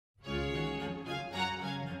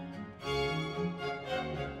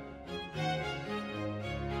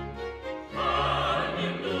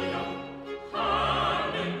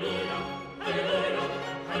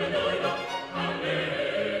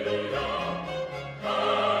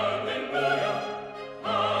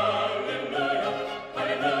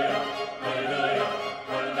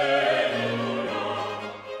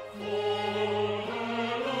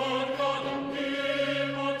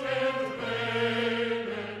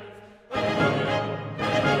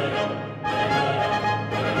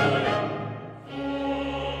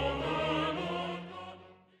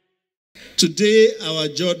Today, our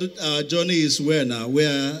journey is where now? We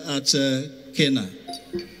are at Cana.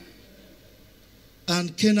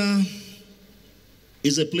 And Cana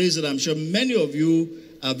is a place that I'm sure many of you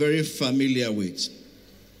are very familiar with.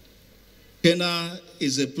 Cana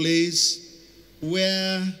is a place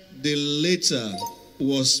where the later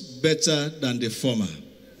was better than the former.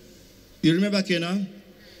 You remember Cana?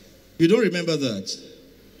 You don't remember that?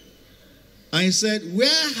 And he said,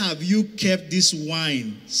 where have you kept this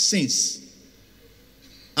wine since?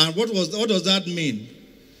 And what does that mean?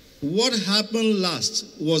 What happened last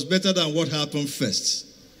was better than what happened first.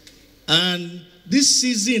 And this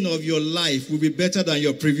season of your life will be better than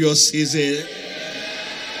your previous season.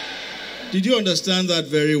 Did you understand that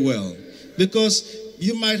very well? Because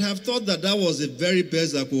you might have thought that that was the very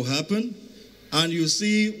best that could happen. And you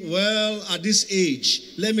see, well, at this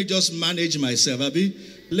age, let me just manage myself, Abby.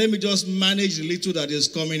 Let me just manage the little that is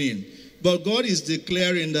coming in. But God is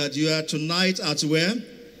declaring that you are tonight at where?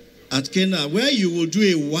 At Cana, where you will do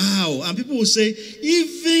a wow. And people will say,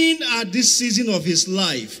 even at this season of his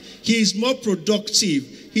life, he is more productive.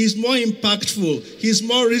 He is more impactful. He is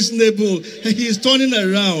more reasonable. He is turning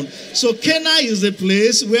around. So Cana is a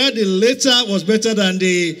place where the later was better than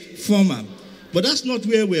the former. But that's not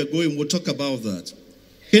where we're going. We'll talk about that.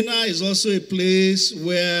 Cana is also a place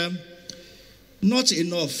where not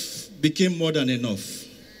enough became more than enough.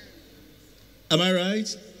 Am I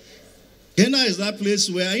right? Cana is that place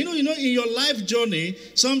where, you know, in your life journey,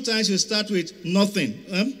 sometimes you start with nothing.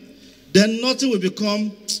 Then nothing will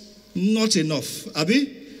become not enough.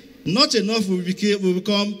 Abi? Not enough will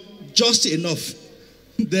become just enough.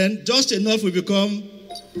 Then just enough will become,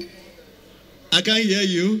 I can't hear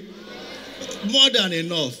you, more than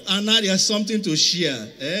enough. And now there's something to share.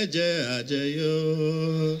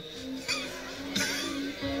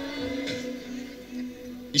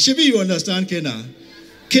 It should be you understand Cana.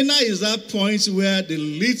 Cana is that point where the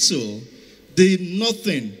little, the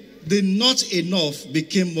nothing, the not enough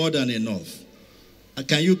became more than enough. And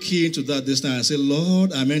can you key into that this time and say,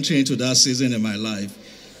 Lord, I'm entering into that season in my life.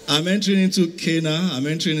 I'm entering into Cana. I'm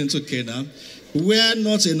entering into Cana, where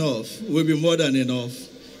not enough will be more than enough.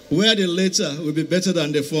 Where the later will be better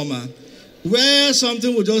than the former. Where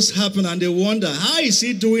something will just happen and they wonder, how is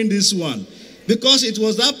he doing this one? Because it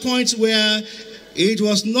was that point where it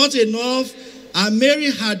was not enough. And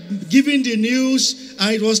Mary had given the news,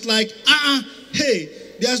 and it was like, hey,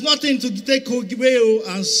 there's nothing to take away,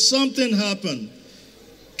 and something happened.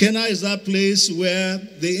 Cana is that place where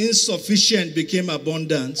the insufficient became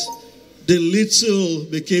abundant, the little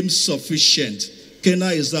became sufficient.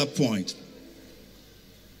 Cana is that point.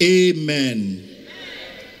 Amen.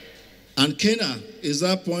 And Cana is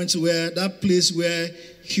that point where, that place where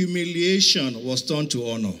humiliation was turned to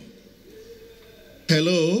honor.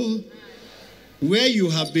 Hello? Where you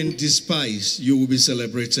have been despised, you will be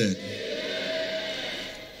celebrated.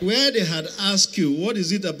 Where they had asked you, what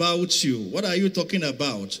is it about you? What are you talking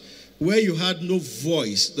about? Where you had no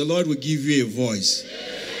voice, the Lord will give you a voice.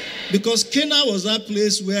 Because Cana was that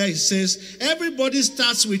place where he says, everybody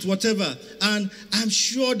starts with whatever, and I'm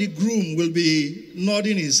sure the groom will be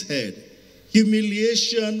nodding his head.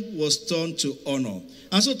 Humiliation was turned to honor.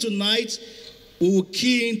 And so tonight, we will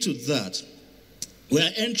key into that. We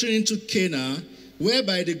are entering into Cana, where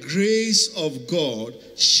by the grace of God,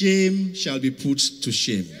 shame shall be put to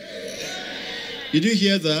shame. Did you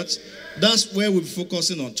hear that? That's where we're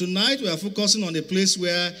focusing on. Tonight, we are focusing on a place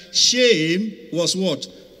where shame was what?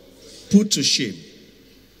 Put to shame.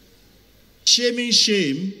 Shaming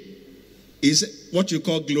shame is what you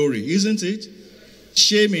call glory, isn't it?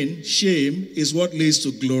 Shaming shame is what leads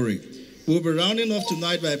to glory. We'll be rounding off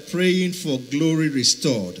tonight by praying for glory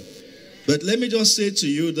restored. But let me just say to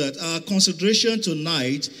you that our consideration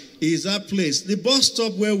tonight is that place. The bus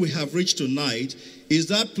stop where we have reached tonight is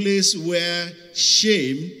that place where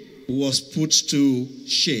shame was put to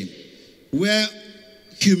shame. Where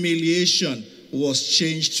humiliation was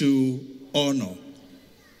changed to honor.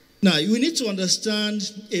 Now, we need to understand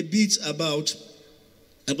a bit about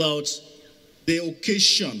the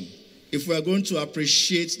occasion if we are going to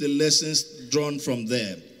appreciate the lessons drawn from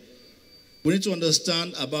there. We need to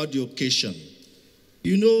understand about the occasion.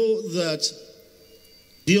 You know that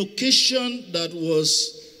the occasion that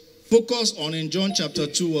was focused on in John chapter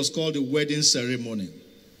 2 was called the wedding ceremony.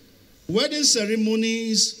 Wedding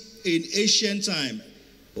ceremonies in ancient time,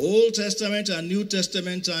 Old Testament and New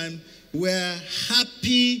Testament time, were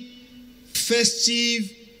happy, festive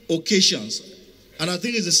occasions. And I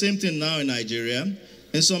think it's the same thing now in Nigeria.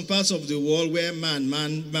 In some parts of the world where man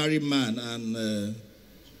marry man and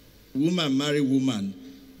woman marry woman,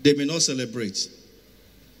 they may not celebrate.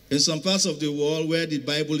 In some parts of the world where the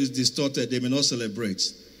Bible is distorted, they may not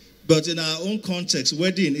celebrate. But in our own context,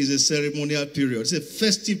 wedding is a ceremonial period. It's a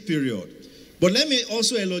festive period. But let me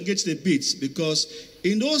also elongate the bit, because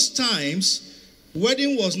in those times,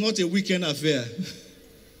 wedding was not a weekend affair.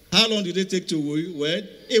 How long did it take to wed?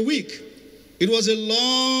 A week. It was a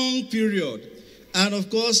long period. And of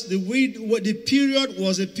course, the period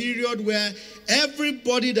was a period where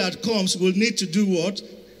everybody that comes will need to do what?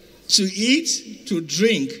 To eat, to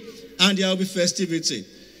drink, and there will be festivity.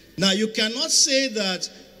 Now, you cannot say that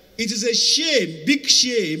it is a shame, big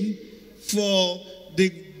shame, for the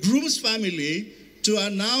groom's family to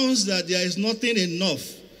announce that there is nothing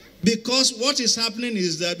enough. Because what is happening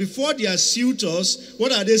is that before their suitors,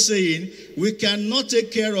 what are they saying? We cannot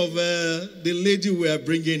take care of the lady we are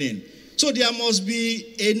bringing in. So there must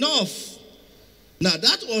be enough. Now,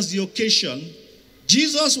 that was the occasion.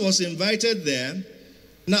 Jesus was invited there.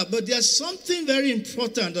 Now, but there's something very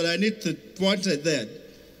important that I need to point at there.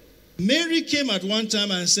 Mary came at one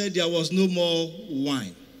time and said there was no more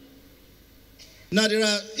wine. Now, there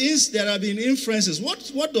have been inferences.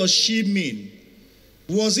 What does she mean?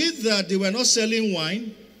 Was it that they were not selling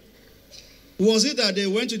wine? Was it that they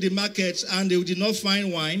went to the market and they did not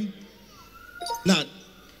find wine? Now,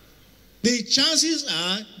 the chances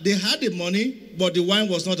are they had the money, but the wine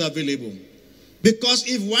was not available. Because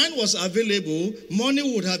if wine was available, money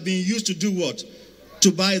would have been used to do what?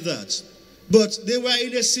 To buy that. But they were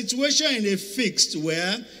in a situation, in a fix,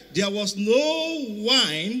 where there was no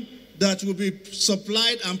wine that would be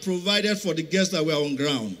supplied and provided for the guests that were on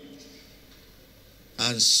ground.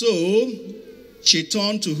 And so, she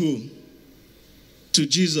turned to who? To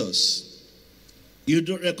Jesus. You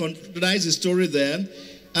don't recognize the story there.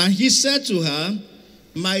 And he said to her,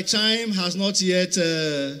 my time has not yet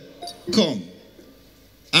come.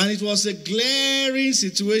 And it was a glaring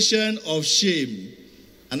situation of shame.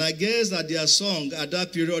 And I guess that their song at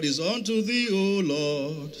that period is, unto thee, O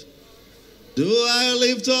Lord, do I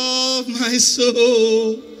lift up my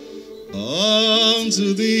soul.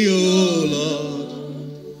 Unto thee, O Lord,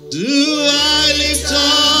 do I lift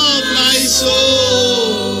up my soul.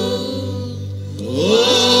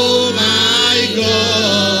 Oh my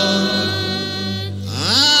God,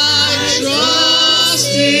 I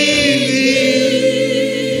trust in thee.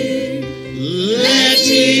 Let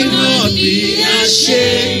me not be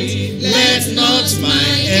ashamed. Let not my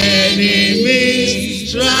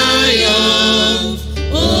enemies triumph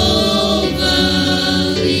over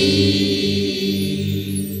me.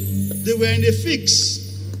 They were in a fix.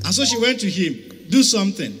 And so she went to him, do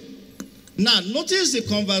something. Now, notice the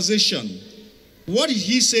conversation. What did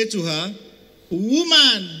he say to her?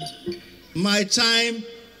 Woman, my time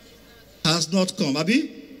has not come.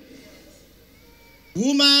 Abi?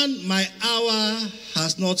 Woman, my hour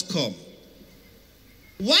has not come.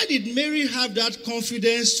 Why did Mary have that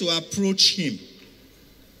confidence to approach him?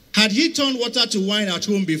 Had he turned water to wine at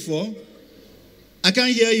home before? I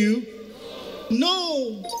can't hear you.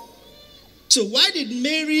 No. So why did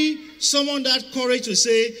Mary summon that courage to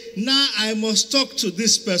say, now I must talk to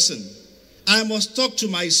this person. I must talk to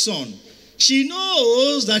my son. She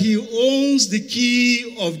knows that he owns the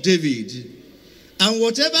key of David. And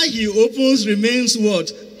whatever he opens remains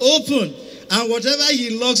what? Open. And whatever he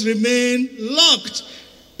locks remain locked.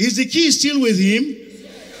 Is the key still with him?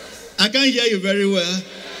 Yes. I can't hear you very well.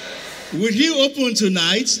 Yes. Will he open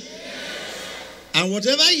tonight? Yes. And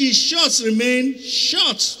whatever he shuts remain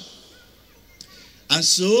shut. And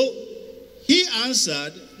so he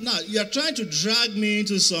answered, now you are trying to drag me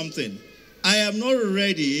into something. I am not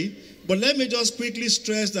ready, but let me just quickly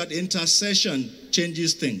stress that intercession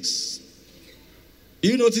changes things.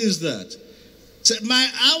 You notice that? So, my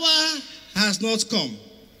hour has not come.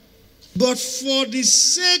 But for the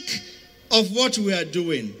sake of what we are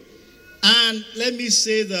doing, and let me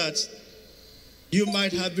say that you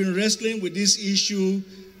might have been wrestling with this issue,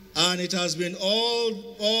 and it has been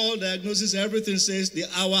all diagnosis, everything says the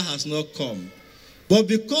hour has not come. But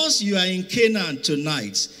because you are in Canaan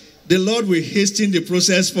tonight, the Lord will hasten the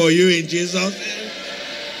process for you in Jesus' name.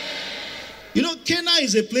 You know, Cana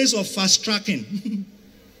is a place of fast tracking.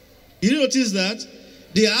 You notice that?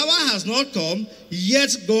 The hour has not come,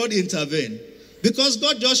 yet God intervened. Because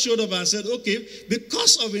God just showed up and said, okay,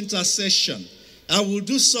 because of intercession, I will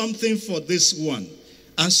do something for this one.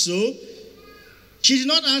 And so, she did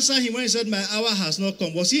not answer him when he said, my hour has not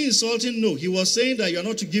come. Was he insulting? No. He was saying that you are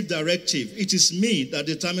not to give directive. It is me that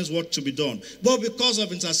determines what to be done. But because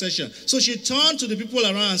of intercession. So she turned to the people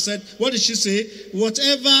around and said, what did she say?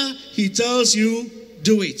 Whatever he tells you,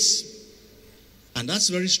 do it. And that's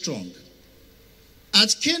very strong.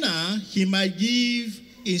 At Cana, he might give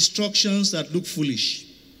instructions that look foolish.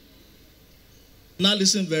 Now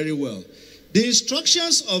listen very well. The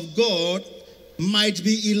instructions of God might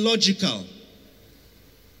be illogical.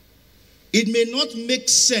 It may not make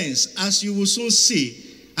sense, as you will soon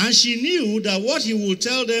see. And she knew that what he will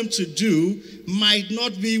tell them to do might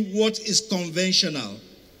not be what is conventional.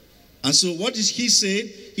 And so what did he say?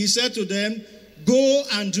 He said to them, go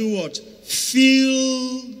and do what?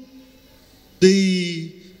 Fill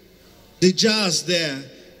the jars there,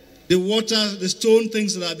 the water, the stone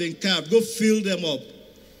things that have been carved. Go fill them up.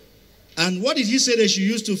 And what did he say they should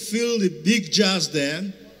use to fill the big jars there?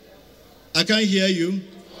 I can't hear you.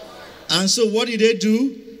 And so what did they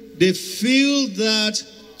do? They filled that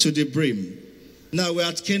to the brim. Now we're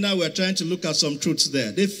at Cana, we're trying to look at some truths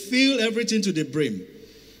there. They fill everything to the brim.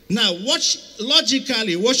 Now,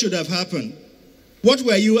 logically, what should have happened? What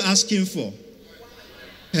were you asking for?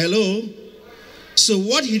 Hello? So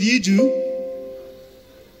what did he do?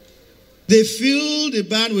 They filled the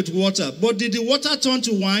barn with water. But did the water turn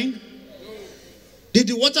to wine? Did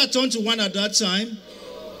the water turn to wine at that time?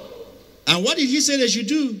 And what did he say they should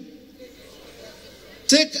do?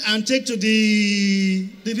 Take to the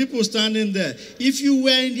people standing there. If you were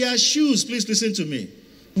in their shoes, please listen to me.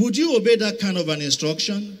 Would you obey that kind of an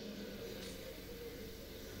instruction?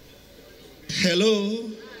 Hello?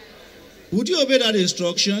 Would you obey that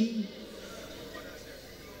instruction?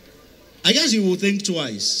 I guess you will think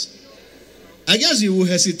twice. I guess you will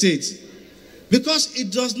hesitate. Because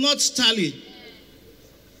it does not tally.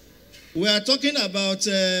 We are talking about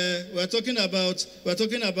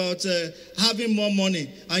having more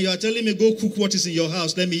money, and you are telling me go cook what is in your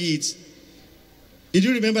house, let me eat. Did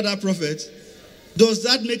you remember that prophet? Does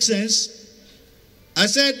that make sense? I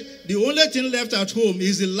said the only thing left at home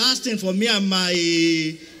is the last thing for me and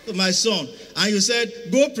my son, and you said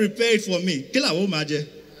go prepare it for me.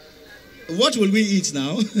 What will we eat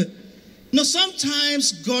now? No,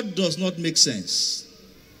 sometimes God does not make sense.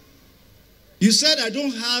 You said, I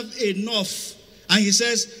don't have enough. And he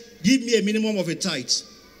says, give me a minimum of a tithe.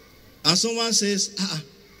 And someone says,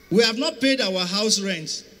 we have not paid our house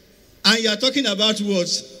rent. And you are talking about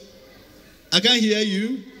what? I can't hear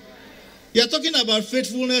you. You are talking about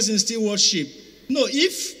faithfulness in stewardship. No,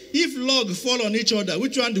 if logs fall on each other,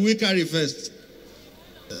 which one do we carry first?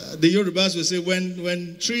 The Yorubas will say,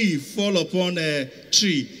 when tree fall upon a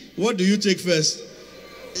tree, what do you take first?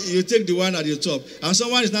 You take the one at the top. And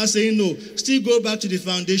someone is now saying, no, still go back to the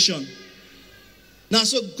foundation. Now,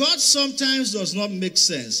 so God sometimes does not make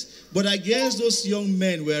sense. But I guess those young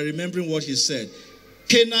men were remembering what he said.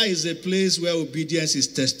 Cana is a place where obedience is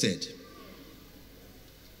tested.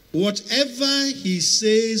 Whatever he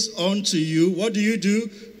says unto you, what do?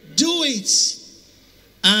 Do it.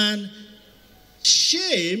 And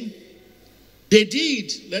shame, they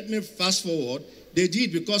did. Let me fast forward. They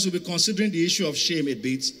did, because we'll be considering the issue of shame a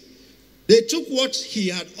bit. They took what he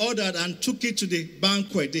had ordered and took it to the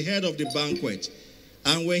banquet, the head of the banquet.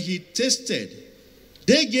 And when he tasted,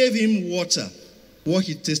 they gave him water. What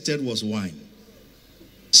he tasted was wine.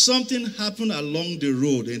 Something happened along the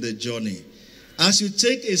road in the journey. As you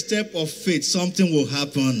take a step of faith, something will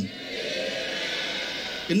happen.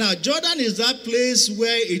 Now, Jordan is that place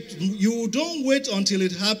where you don't wait until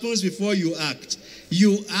it happens before you act.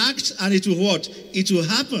 You act and it will what? It will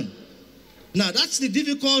happen. Now, that's the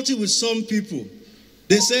difficulty with some people.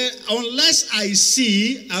 They say, unless I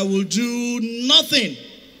see, I will do nothing.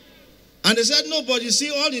 And they said, no, but you see,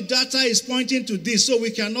 all the data is pointing to this, so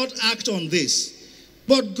we cannot act on this.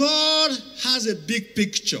 But God has a big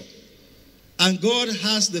picture. And God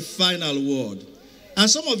has the final word. And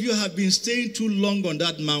some of you have been staying too long on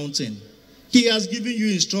that mountain. He has given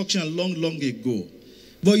you instruction long ago.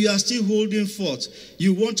 But you are still holding forth.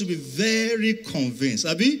 You want to be very convinced.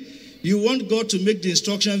 Abi, you want God to make the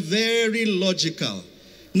instruction very logical.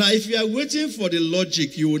 Now, if you are waiting for the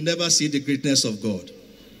logic, you will never see the greatness of God.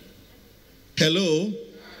 Hello?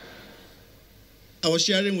 I was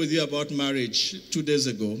sharing with you about marriage 2 days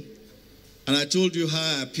ago. And I told you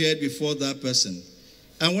how I appeared before that person.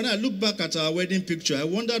 And when I look back at our wedding picture, I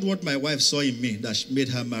wondered what my wife saw in me that made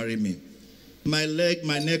her marry me. My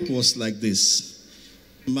neck was like this.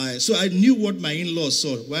 So I knew what my in-laws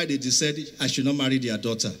saw, why they decided I should not marry their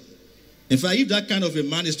daughter. In fact, if that kind of a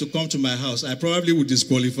man is to come to my house, I probably would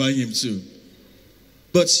disqualify him too.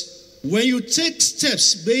 But when you take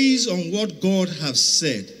steps based on what God has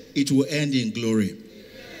said, it will end in glory.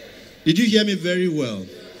 Did you hear me very well?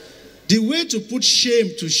 The way to put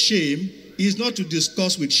shame to shame is not to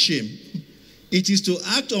discuss with shame. It is to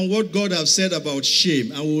act on what God has said about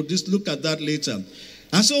shame. And we'll just look at that later.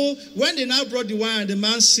 And so when they now brought the wine, the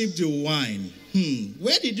man sipped the wine.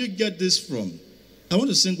 Where did you get this from? I want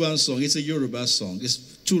to sing one song. It's a Yoruba song.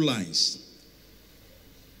 It's 2 lines.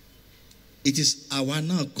 It is our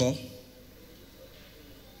nako.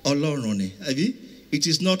 Olorone. It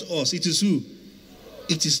is not us. It is who?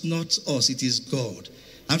 It is not us. It is God.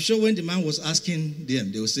 I'm sure when the man was asking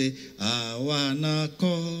them, they will say, our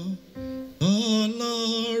nako.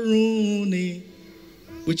 Olorone.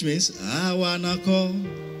 Which means, our nako.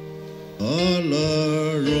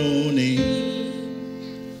 Olorone.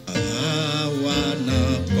 Our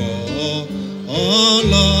nako.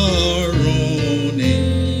 Olorone.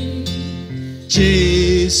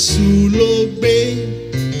 Jesu lo gbe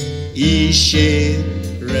ise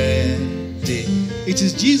re de. It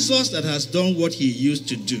is Jesus that has done what he used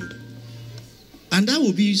to do. And that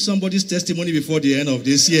will be somebody's testimony before the end of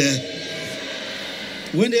this year.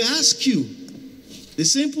 When they ask you, the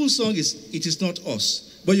simple song is, it is not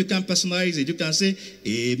us. But you can personalize it. You can say,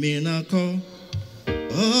 Emi nako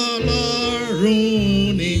Oloruni.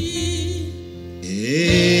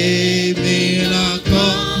 Emi nako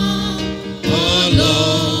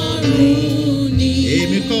Oloruni.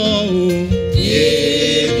 Emi ko.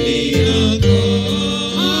 Emi nako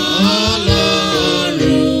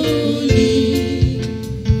Oloruni.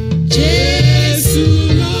 Jesu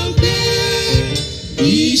lo gbe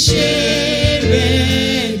ise re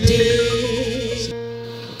de.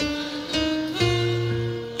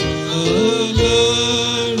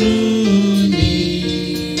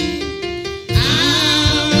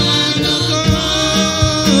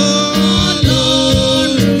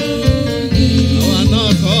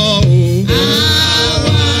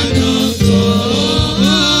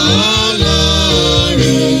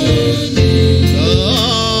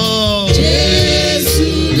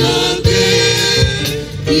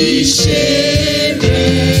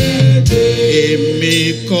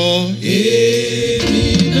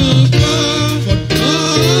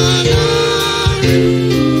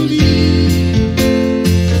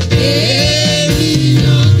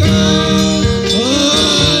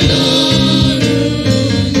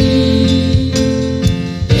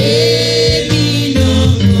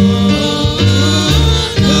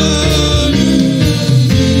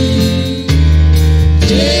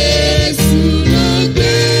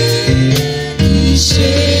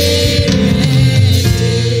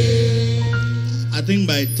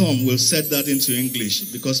 We'll set that into English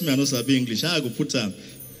because me I know sabi English. How I go put them?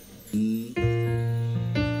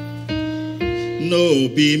 No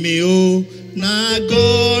be me oh, na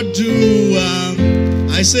God do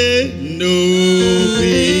I say no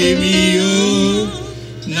be me oh,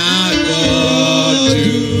 na God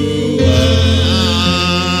do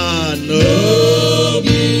no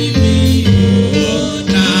be me oh,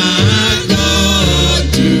 na God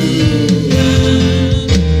do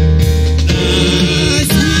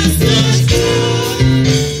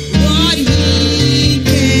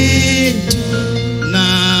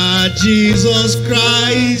Jesus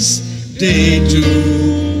Christ, they do.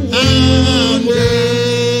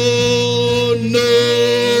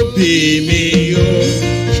 No be me, oh,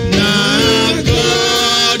 na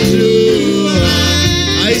God do.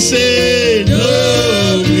 I say,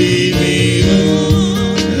 no be me,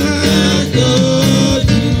 oh, na God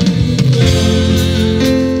do.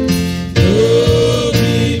 No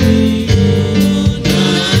be me, oh, na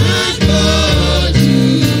God do.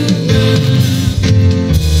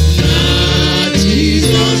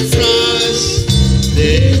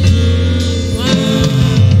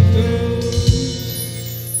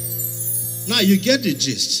 You get the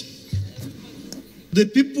gist. The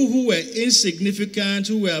people who were insignificant,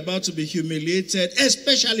 who were about to be humiliated,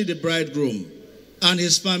 especially the bridegroom and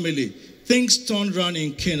his family, things turned around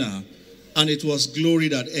in Cana, and it was glory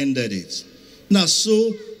that ended it. Now,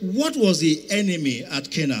 so what was the enemy at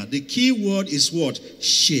Cana? The key word is what?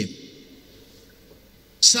 Shame.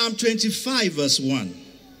 Psalm 25 verse 1.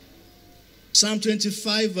 Psalm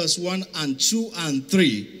 25 verse 1 and 2 and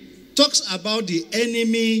 3 talks about the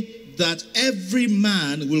enemy that every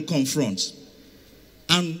man will confront.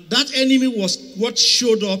 And that enemy was what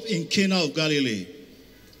showed up in Cana of Galilee.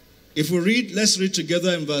 If we read, let's read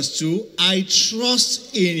together in verse 2. I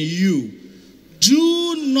trust in you.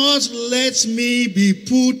 Do not let me be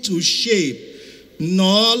put to shame,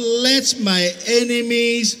 nor let my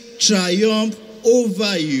enemies triumph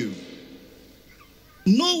over you.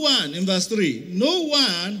 No one, in verse 3, no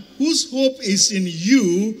one whose hope is in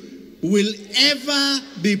you will ever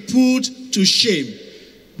be put to shame.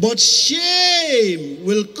 But shame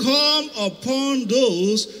will come upon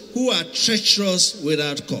those who are treacherous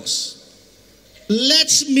without cause.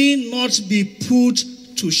 Let me not be put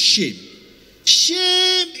to shame.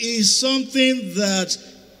 Shame is something that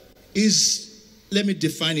is, let me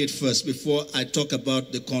define it first before I talk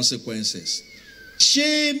about the consequences.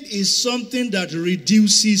 Shame is something that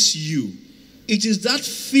reduces you. It is that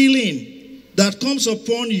feeling that comes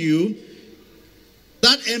upon you,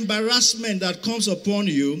 that embarrassment that comes upon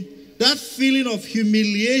you, that feeling of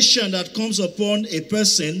humiliation that comes upon a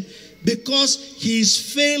person because he is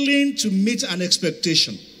failing to meet an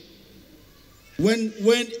expectation. When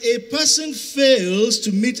a person fails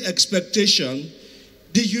to meet expectation,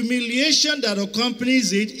 the humiliation that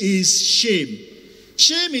accompanies it is shame.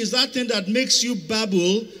 Shame is that thing that makes you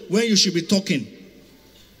babble when you should be talking.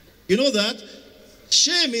 You know that?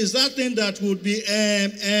 Shame is that thing that would be,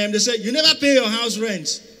 they say, you never pay your house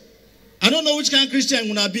rent. I don't know which kind of Christian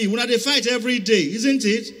will I be. Will they fight every day, isn't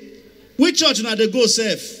it? Which church will they go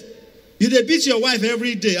safe? You they beat your wife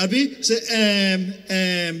every day. Abi? Say,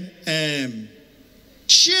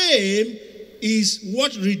 Shame is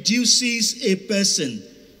what reduces a person.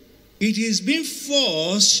 It is being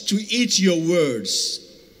forced to eat your words.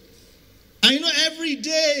 And you know, every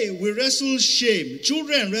day we wrestle shame.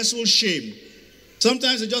 Children wrestle shame.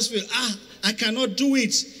 Sometimes they just feel, I cannot do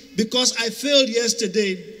it because I failed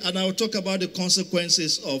yesterday. And I will talk about the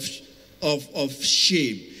consequences of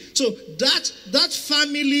shame. So that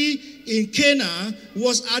family in Cana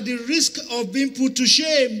was at the risk of being put to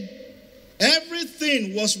shame.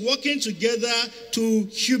 Everything was working together to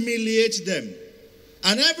humiliate them.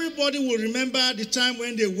 And everybody will remember the time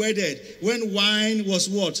when they wedded, when wine was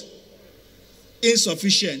what?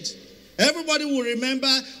 Insufficient. Everybody will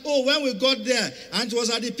remember, when we got there, and it was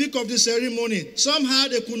at the peak of the ceremony, somehow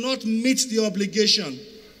they could not meet the obligation.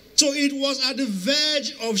 So it was at the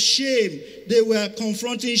verge of shame. They were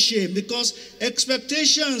confronting shame because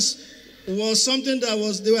expectations was something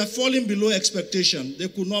that they were falling below expectation. They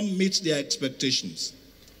could not meet their expectations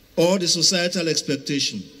or the societal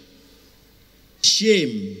expectation.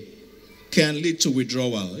 Shame can lead to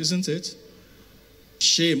withdrawal, isn't it?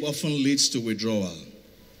 Shame often leads to withdrawal.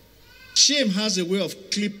 Shame has a way of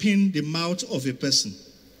clipping the mouth of a person.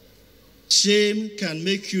 Shame can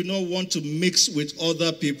make you not want to mix with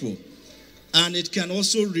other people. And it can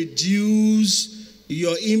also reduce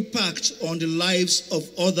your impact on the lives of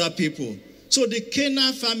other people. So the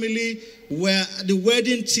Cana family, the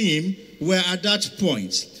wedding team, were at that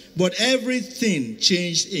point. But everything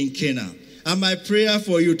changed in Cana. And my prayer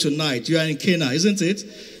for you tonight, you are in Cana, isn't it?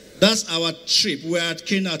 That's our trip. We're at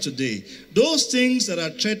Cana today. Those things that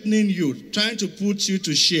are threatening you, trying to put you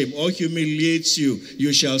to shame or humiliate you,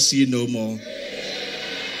 you shall see no more.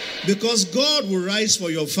 Because God will rise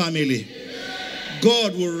for your family.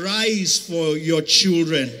 God will rise for your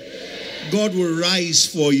children. God will rise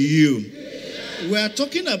for you. We are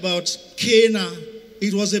talking about Cana.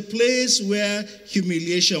 It was a place where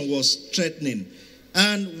humiliation was threatening.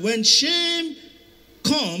 And when shame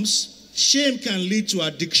comes, shame can lead to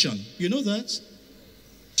addiction. You know that?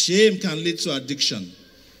 Shame can lead to addiction.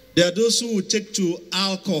 There are those who will take to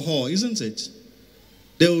alcohol, isn't it?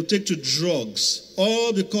 They will take to drugs,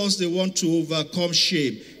 all because they want to overcome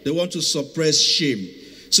shame. They want to suppress shame.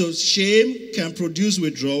 So shame can produce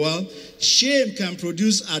withdrawal. Shame can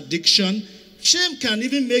produce addiction. Shame can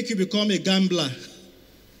even make you become a gambler.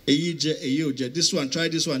 This one, try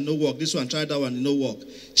this one, no work. This one, try that one, no work.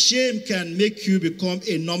 Shame can make you become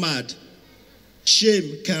a nomad.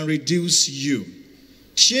 Shame can reduce you.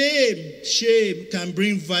 Shame can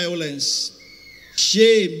bring violence.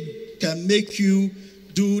 Shame can make you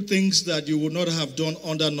do things that you would not have done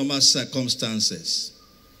under normal circumstances.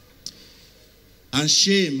 And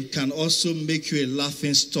shame can also make you a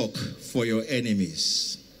laughing stock for your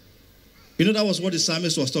enemies. You know, that was what the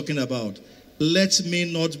psalmist was talking about. Let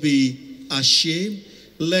me not be ashamed.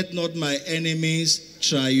 Let not my enemies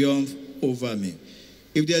triumph over me.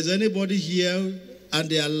 If there's anybody here and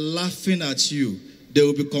they are laughing at you, they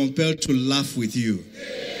will be compelled to laugh with you.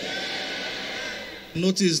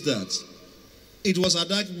 Notice that. It was at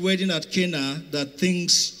that wedding at Cana that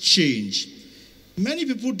things changed. Many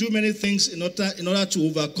people do many things in order to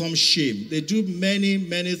overcome shame. They do many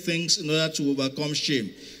things in order to overcome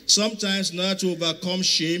shame. Sometimes in order to overcome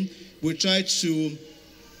shame, we try to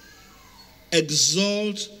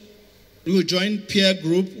exalt. We join peer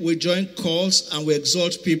group, we join calls, and we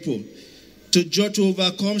exalt people. To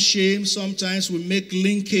overcome shame, sometimes we make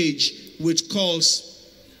linkage with calls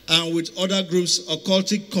and with other groups,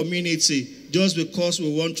 occultic community, just because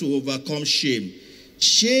we want to overcome shame.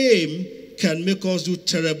 Shame can make us do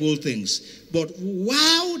terrible things. But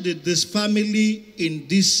how did this family in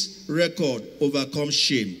this record overcome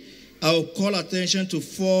shame? I'll call attention to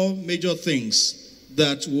 4 major things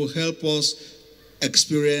that will help us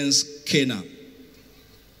experience Cana.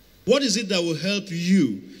 What is it that will help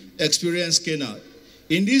you experience Cana?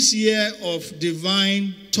 In this year of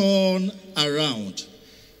divine turn around,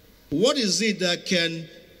 what is it that can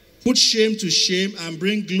put shame to shame, and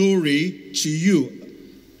bring glory to you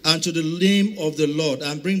and to the name of the Lord,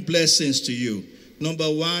 and bring blessings to you. Number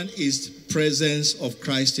one is the presence of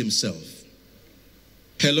Christ himself.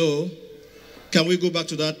 Hello? Can we go back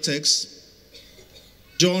to that text?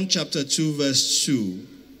 John chapter 2 verse 2.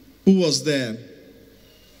 Who was there?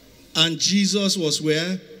 And Jesus was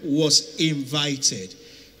where? Was invited.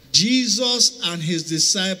 Jesus and his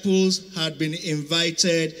disciples had been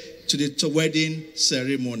invited to the wedding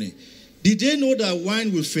ceremony. Did they know that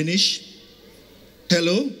wine will finish?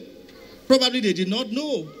 Hello? Probably they did not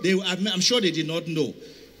know. I'm sure they did not know.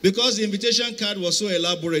 Because the invitation card was so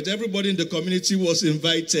elaborate, everybody in the community was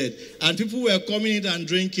invited, and people were coming in and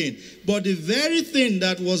drinking. But the very thing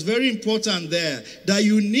that was very important there, that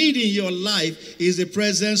you need in your life, is the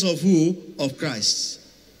presence of who? Of Christ.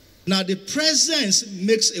 Now, the presence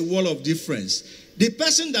makes a world of difference. The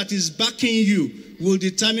person that is backing you will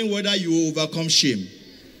determine whether you will overcome shame.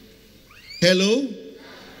 Hello?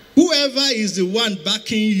 Whoever is the one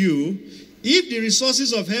backing you, if the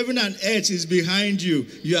resources of heaven and earth is behind you,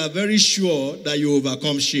 you are very sure that you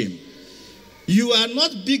overcome shame. You are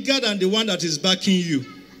not bigger than the one that is backing you.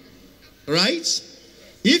 Right?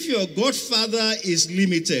 If your godfather is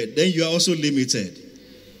limited, then you are also limited.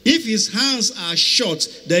 If his hands are short,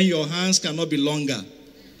 then your hands cannot be longer.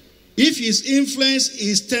 If his influence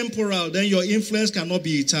is temporal, then your influence cannot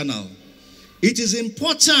be eternal. It is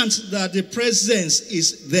important that the presence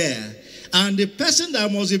is there. And the person that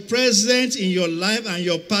must be present in your life and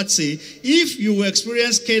your party, if you will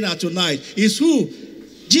experience Cana tonight, is who?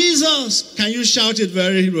 Jesus. Can you shout it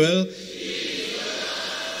very well? Jesus.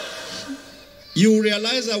 You will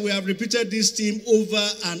realize that we have repeated this theme over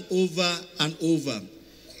and over and over.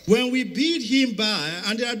 When we bid him by,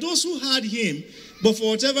 and there are those who had him, but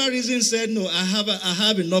for whatever reason said, no, I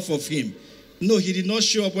have enough of him. No, he did not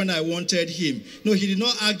show up when I wanted him. No, he did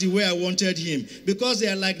not act the way I wanted him. Because they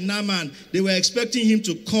are like Naaman, they were expecting him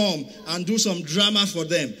to come and do some drama for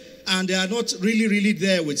them. And they are not really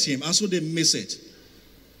there with him. And so they miss it.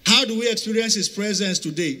 How do we experience his presence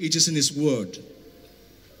today? It is in his word.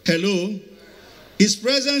 Hello? His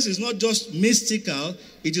presence is not just mystical,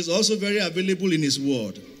 it is also very available in his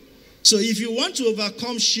word. So if you want to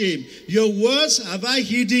overcome shame, your words have I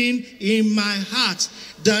hidden in my heart,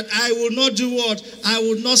 that I will not do what? I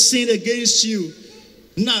will not sin against you.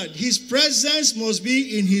 Now, his presence must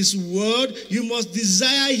be in his word. You must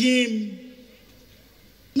desire him.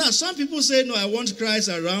 Now, some people say, no, I want Christ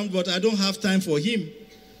around, but I don't have time for him.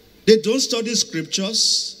 They don't study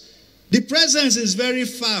scriptures. The presence is very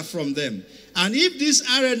far from them. And if this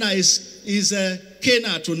arena is a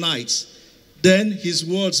Cana tonight, then his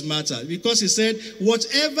words matter. Because he said,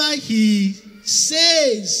 whatever he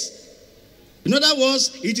says. In other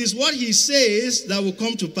words, it is what he says that will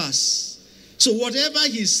come to pass. So whatever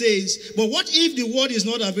he says, but what if the word is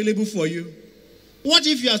not available for you? What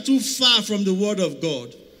if you are too far from the word of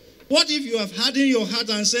God? What if you have hardened your heart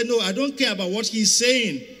and said, no, I don't care about what he's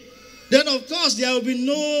saying? Then of course there will be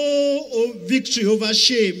no victory over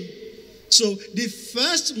shame. So the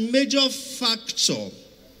first major factor,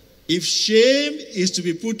 if shame is to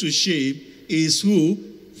be put to shame, is who?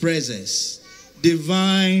 Presence.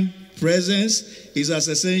 Divine presence is as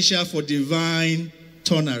essential for divine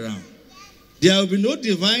turnaround. There will be no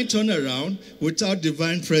divine turnaround without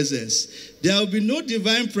divine presence. There will be no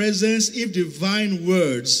divine presence if divine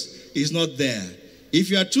words is not there. If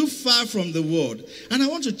you are too far from the word, and I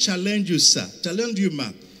want to challenge you, sir, challenge you,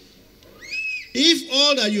 ma'am. If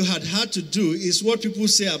all that you had to do is what people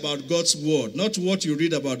say about God's word, not what you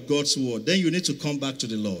read about God's word, then you need to come back to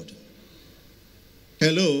the Lord.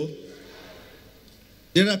 Hello?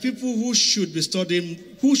 There are people who should be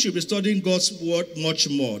studying God's word much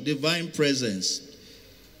more, divine presence.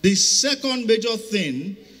 The second major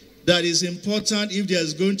thing that is important if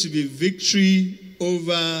there's going to be victory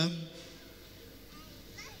over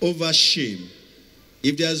shame,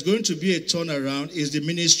 if there's going to be a turnaround, is the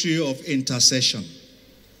ministry of intercession.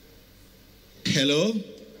 Hello?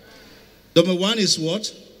 Number one is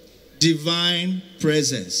what? Divine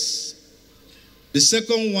presence. The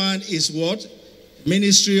second one is what?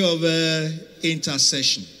 Ministry of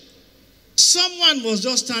intercession. Someone must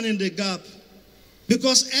just stand in the gap.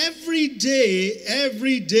 Because every day,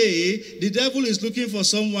 the devil is looking for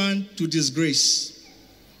someone to disgrace.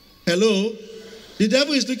 Hello? The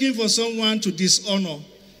devil is looking for someone to dishonor.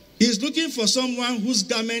 He's looking for someone whose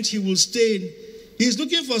garment he will stain. He's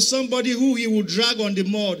looking for somebody who he will drag on the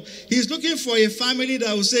mud. He's looking for a family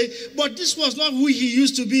that will say, but this was not who he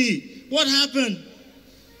used to be. What happened?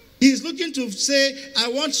 He's looking to say, I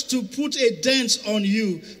want to put a dent on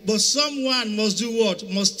you. But someone must do what?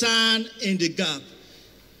 Must stand in the gap.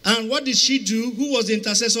 And what did she do? Who was the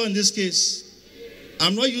intercessor in this case?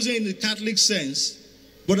 I'm not using it in the Catholic sense,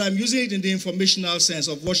 but I'm using it in the informational sense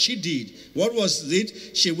of what she did. What was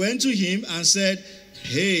it? She went to him and said,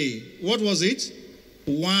 hey, what was it?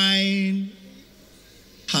 Wine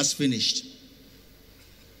has finished.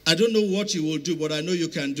 I don't know what you will do, but I know you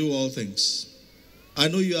can do all things. I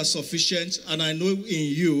know you are sufficient, and I know in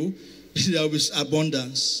you there is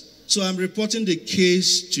abundance. So I'm reporting the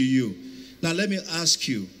case to you. Now let me ask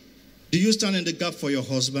you, do you stand in the gap for your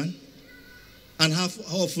husband? And how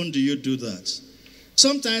often do you do that?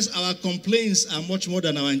 Sometimes our complaints are much more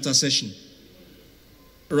than our intercession.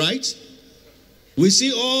 Right? We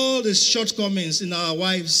see all the shortcomings in our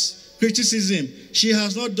wives, criticism. She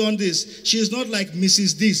has not done this. She is not like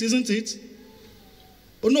Mrs. This, isn't it?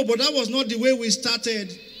 Oh no, but that was not the way we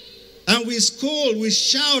started. And we scold, we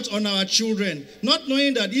shout on our children, not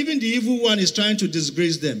knowing that even the evil one is trying to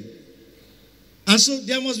disgrace them. And so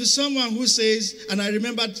there must be someone who says, and I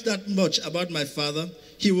remember that much about my father,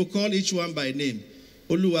 he will call each one by name.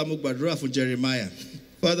 Oluwa Mugbadura for Jeremiah.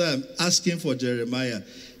 Father, I'm asking for Jeremiah.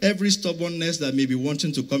 Every stubbornness that may be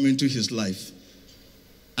wanting to come into his life.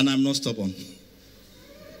 And I'm not stubborn.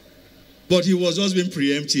 But he was just being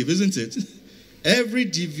preemptive, isn't it? Every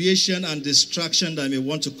deviation and distraction that may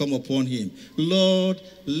want to come upon him, Lord,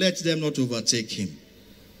 let them not overtake him.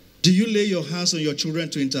 Do you lay your hands on your children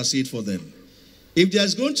to intercede for them? If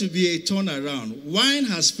there's going to be a turnaround, wine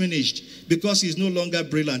has finished because he's no longer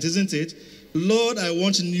brilliant, isn't it? Lord, I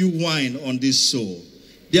want new wine on this soul.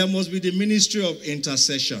 There must be the ministry of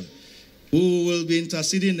intercession. We will be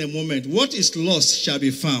interceding in a moment. What is lost shall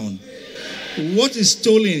be found. What is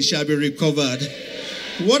stolen shall be recovered.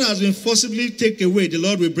 What has been forcibly taken away, the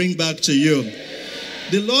Lord will bring back to you.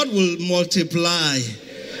 The Lord will multiply.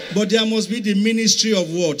 But there must be the ministry of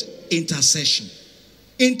what? Intercession.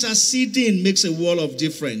 Interceding makes a world of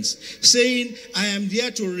difference. Saying, I am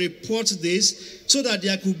there to report this so that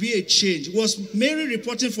there could be a change. Was Mary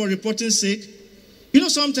reporting for reporting's sake? You know,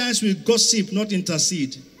 sometimes we gossip, not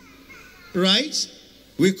intercede. Right?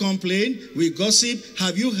 We complain, we gossip.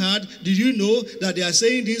 Have you heard? Did you know that they are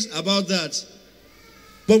saying this about that?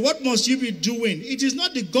 But what must you be doing? It is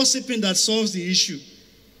not the gossiping that solves the issue.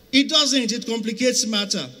 It doesn't. It complicates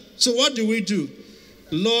matter. So what do?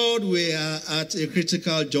 Lord, we are at a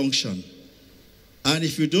critical junction. And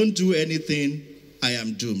if you don't do anything, I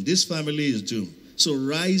am doomed. This family is doomed. So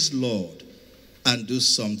rise, Lord, and do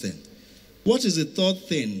something. What is the third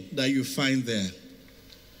thing that you find there?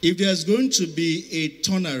 If there's going to be a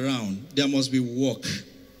turnaround, there must be work.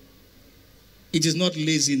 It is not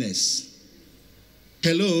laziness.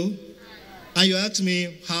 Hello? And you ask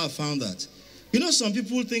me how I found that. You know, some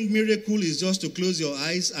people think miracle is just to close your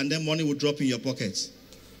eyes and then money will drop in your pocket.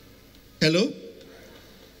 Hello?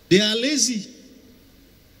 They are lazy.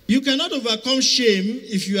 You cannot overcome shame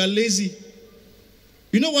if you are lazy.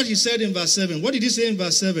 You know what he said in verse 7? What did he say in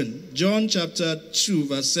verse 7? John chapter 2,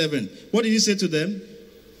 verse 7. What did he say to them?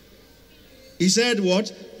 He said what?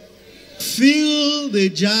 Fill the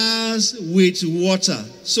jars with water.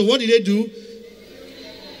 So what did they do?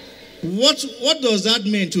 What does that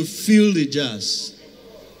mean, to fill the jars?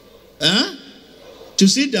 Huh? To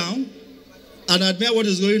sit down and admire what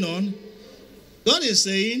is going on? God is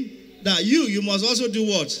saying that you must also do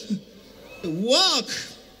what? Work.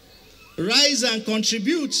 Rise and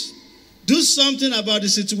contribute. Do something about the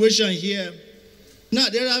situation here. Now,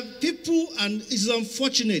 there are people, and it's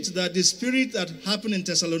unfortunate that the spirit that happened in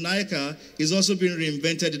Thessalonica is also being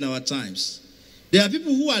reinvented in our times. There are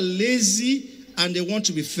people who are lazy and they want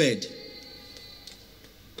to be fed.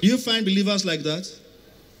 You find believers like that?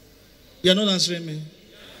 You are not answering me.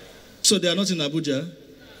 So they are not in Abuja.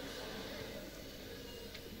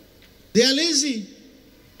 They are lazy.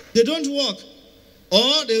 They don't work.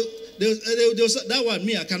 Or they'll say, that one,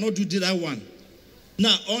 me, I cannot do that one.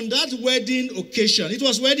 Now, on that wedding occasion, it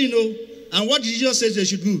was wedding, oh, and what did Jesus say they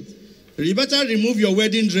should do? You better remove your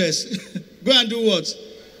wedding dress. Go and do what?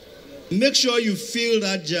 Make sure you fill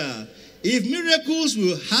that jar. If miracles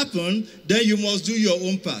will happen, then you must do your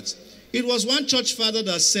own part. It was one church father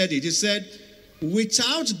that said it. He said,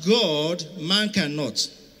 without God, man cannot.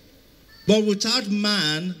 But without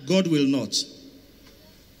man, God will not.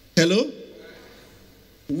 Hello?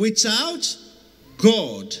 Without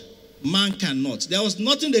God, man cannot. There was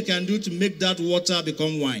nothing they can do to make that water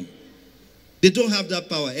become wine. They don't have that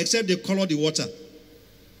power, except they color the water.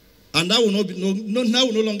 And that will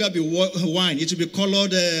no longer be wine. It will be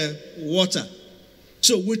colored water.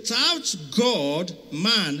 So without God,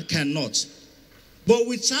 man cannot. But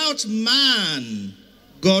without man,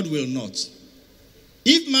 God will not.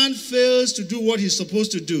 If man fails to do what he's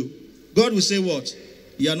supposed to do, God will say what?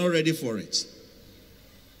 you are not ready for it.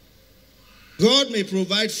 God may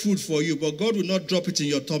provide food for you, but God will not drop it in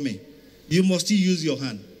your tummy. You must still use your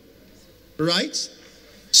hand. Right?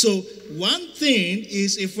 So, one thing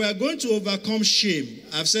is, if we are going to overcome shame,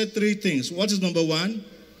 I've said 3 things. What is number 1?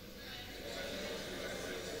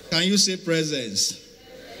 Can you say presence?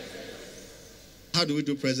 How do we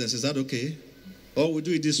do presence? Is that okay? Or we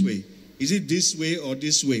do it this way? Is it this way or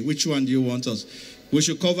this way? Which one do you want us? We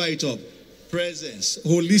should cover it up. Presence.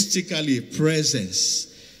 Holistically, presence.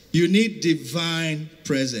 You need divine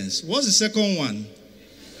presence. What's the second one?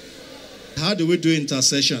 How do we do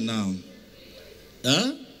intercession now?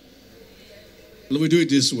 Huh? We do it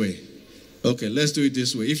this way. Okay, let's do it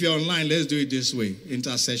this way. If you're online, let's do it this way.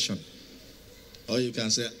 Intercession. Or you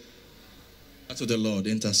can say, to the Lord,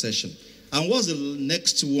 intercession. And what's the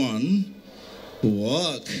next one?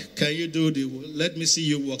 Work. Can you do the, let me see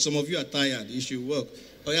you work. Some of you are tired. You should work.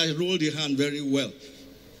 Oh yeah, roll the hand very well.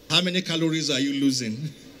 How many calories are you losing?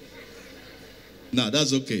 No,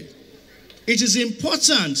 that's okay. It is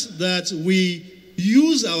important that we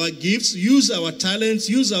use our gifts, use our talents,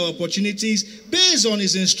 use our opportunities based on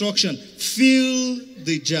his instruction. Fill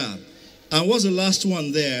the jar. And what's the last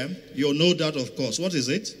one there? You'll know that, of course. What is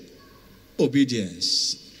it?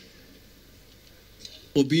 Obedience.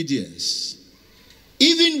 Obedience.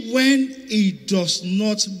 Even when it does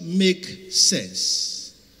not make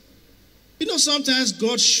sense. You know, sometimes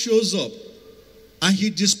God shows up and he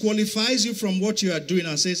disqualifies you from what you are doing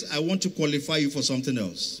and says, I want to qualify you for something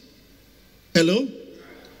else. Hello?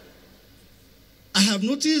 I have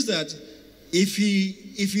noticed that if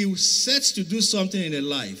he sets to do something in a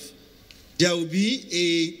life, there will be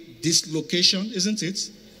a dislocation, isn't it?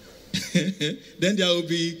 Then there will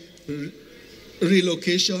be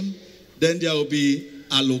relocation. Then there will be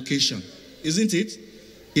allocation, isn't it?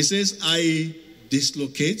 He says, I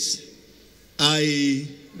dislocate, I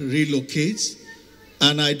relocate,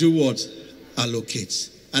 and I do what? Allocate.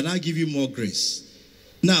 And I give you more grace.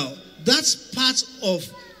 Now, that's part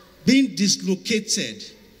of being dislocated.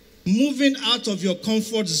 Moving out of your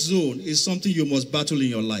comfort zone is something you must battle in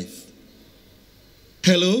your life.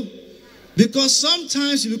 Hello? Because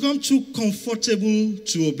sometimes you become too comfortable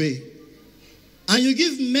to obey. And you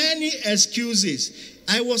give many excuses.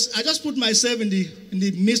 I just put myself in the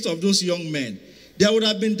midst of those young men. There would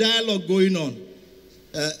have been dialogue going on.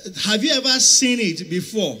 Have you ever seen it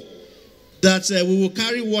before? That we will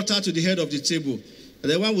carry water to the head of the table.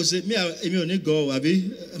 And the one will say,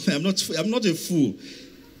 I'm not a fool.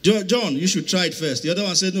 John, you should try it first. The other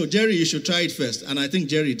one said, no, Jerry, you should try it first. And I think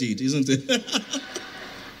Jerry did, isn't it?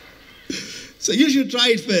 So you should try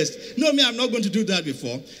it first. No, I'm not going to do that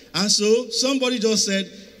before. And so somebody just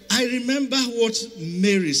said, I remember what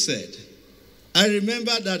Mary said. I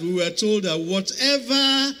remember that we were told that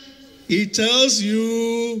whatever he tells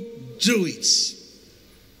you, do it.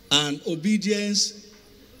 And obedience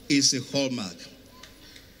is a hallmark.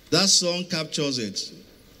 That song captures it.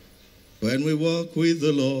 When we walk with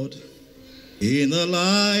the Lord in the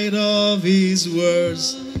light of his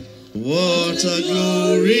words, what a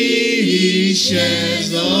glory he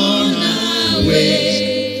shares on our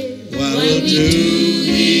way. While we'll do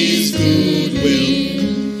his good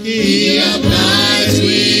will, he abides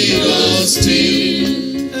with us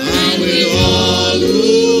still, and with all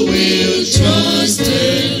who will trust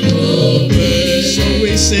and obey. So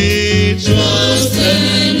we say, trust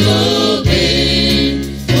and obey,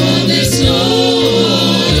 for there's no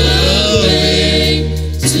other way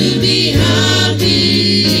to be happy.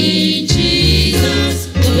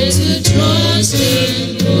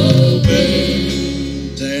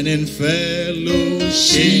 Then in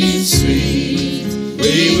fellowship sweet,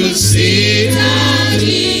 we will sit at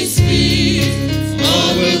his feet,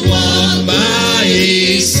 or we'll walk by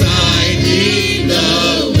his side in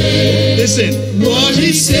the way. Listen, what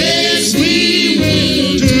he says we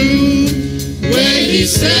will do, where he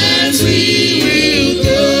says we will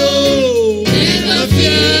go. Never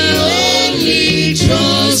fear, only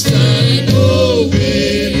trust and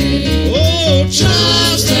obey. Oh,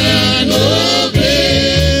 trust and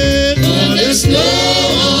obey, for there's no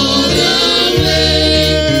other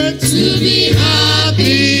way to be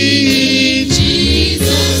happy in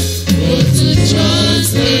Jesus, but to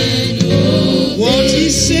trust and obey. What he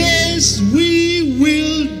says we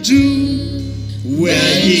will do,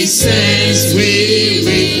 where he says we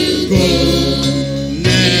will go.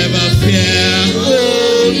 Never fear,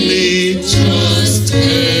 only trust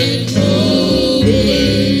and obey.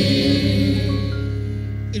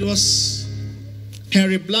 It was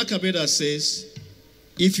Henry Blackaby that says,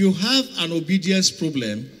 if you have an obedience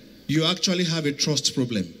problem, you actually have a trust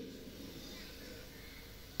problem.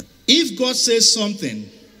 If God says something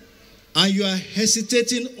and you are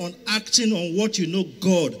hesitating on acting on what you know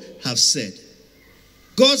God has said,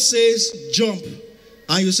 God says jump,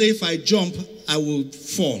 and you say if I jump, I will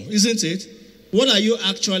fall, isn't it? What are you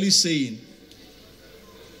actually saying?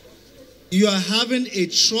 You are having a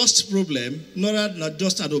trust problem, not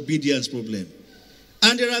just an obedience problem.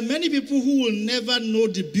 And there are many people who will never know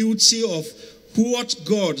the beauty of what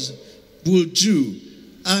God will do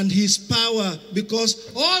and his power,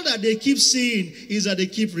 because all that they keep saying is that they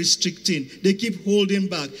keep restricting, they keep holding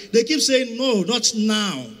back, they keep saying no, not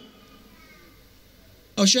now.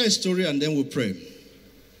 I'll share a story and then we'll pray.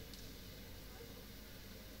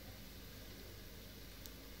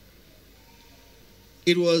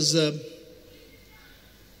 It was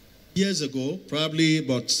years ago, probably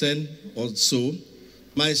about 10 or so.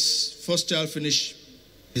 My first child finished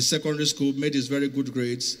his secondary school, made his very good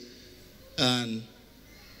grades, and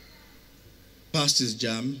passed his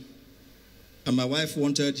JAM. And my wife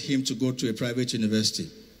wanted him to go to a private university.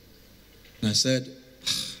 And I said,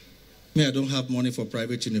 I don't have money for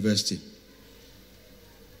private university.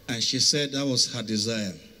 And she said that was her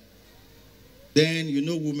desire. Then, you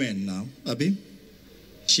know women now, Abi?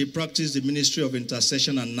 She practiced the ministry of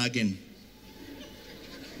intercession and nagging.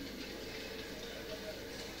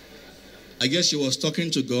 I guess she was talking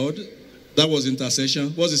to God. That was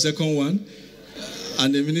intercession. What's the second one?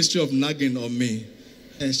 And the ministry of nagging on me.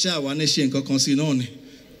 And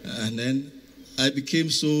then I became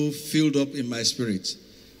so filled up in my spirit.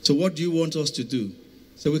 So what do you want us to do?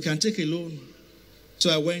 So we can take a loan. So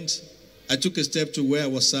I took a step to where I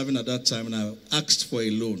was serving at that time, and I asked for a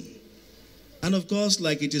loan. And of course,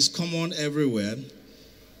 like it is common everywhere,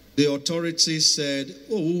 the authorities said,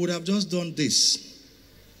 we would have just done this.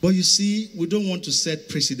 But you see, we don't want to set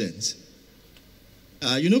precedent.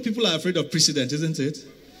 People are afraid of precedent, isn't it?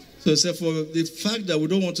 So for the fact that we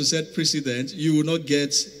don't want to set precedent, you will not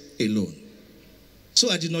get a loan. So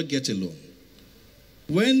I did not get a loan.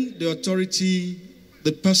 When the authority,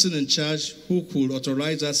 the person in charge who could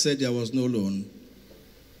authorize that, said there was no loan,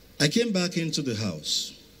 I came back into the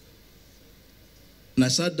house. And I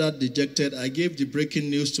sat that dejected. I gave the breaking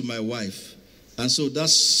news to my wife. And so that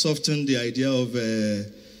softened the idea of,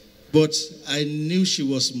 but I knew she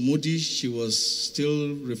was moody. She was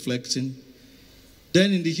still reflecting.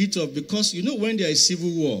 Then in the heat of, because when there is civil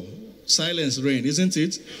war, silence reigns, isn't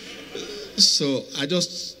it? So I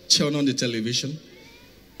just turned on the television.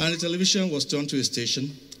 And the television was turned to a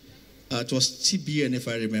station. It was TBN, if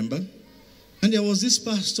I remember. And there was this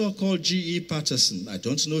pastor called G.E. Patterson. I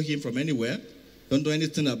don't know him from anywhere. Don't know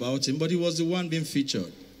anything about him, but he was the one being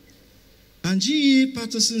featured. And G.E.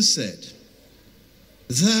 Patterson said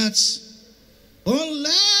that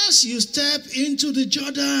unless you step into the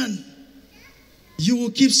Jordan, you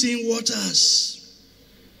will keep seeing waters.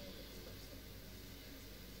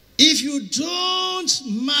 If you don't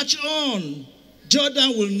march on,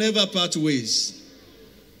 Jordan will never part ways.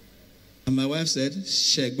 And my wife said,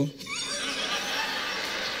 Shegbo.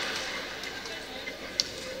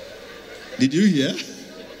 Did you hear?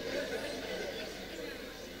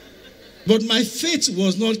 But my faith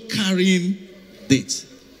was not carrying it.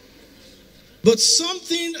 But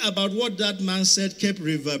something about what that man said kept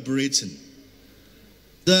reverberating.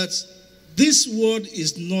 That this word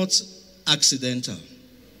is not accidental.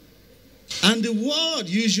 And the word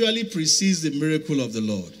usually precedes the miracle of the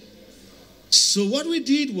Lord. So what we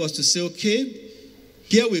did was to say, okay,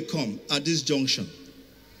 here we come at this junction.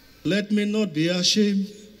 Let me not be ashamed.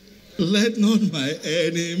 Let not my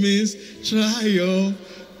enemies triumph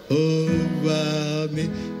over me.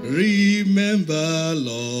 Remember,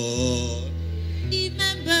 Lord.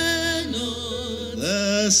 Remember, Lord.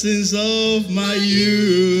 The sins of my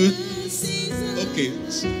youth. Okay.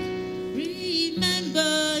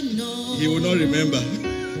 Remember, Lord. He will not remember.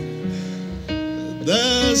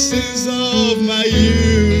 The sins of my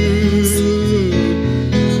youth.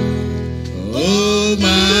 Oh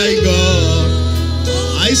my God.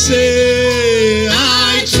 I say,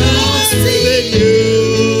 I trust in you.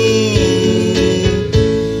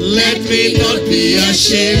 Let me not be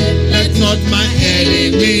ashamed. Let not my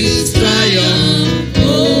enemies triumph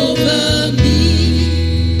over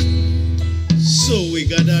me. So we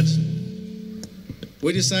gathered.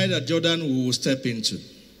 We decided that Jordan we will step into.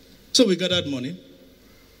 So we gathered money.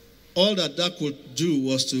 All that could do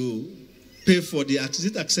was to pay for the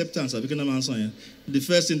acceptance. The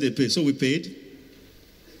first thing they paid. So we paid.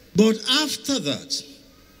 But after that,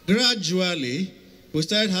 gradually, we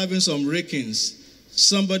started having some rakings.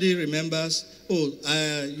 Somebody remembers,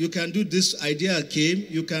 you can do this, idea came,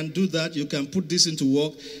 you can do that, you can put this into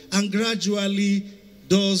work. And gradually,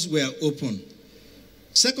 doors were open.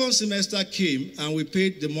 Second semester came and we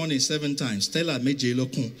paid the money 7 times. Stella meje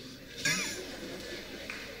lokun.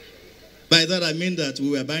 By that I mean that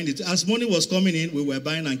we were buying it. As money was coming in, we were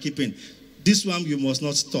buying and keeping. This one you must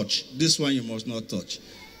not touch. This one you must not touch.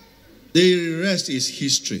 The rest is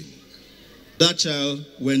history. That child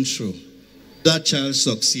went through. That child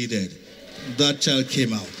succeeded. That child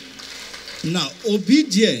came out. Now,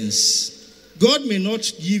 obedience, God may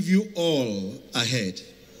not give you all ahead.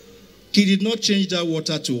 He did not change that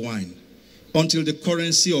water to wine until the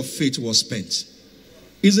currency of faith was spent.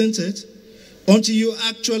 Isn't it? Until you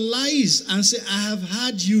actualize and say, I have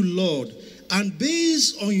heard you, Lord. And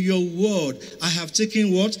based on your word, I have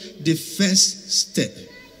taken what? The first step.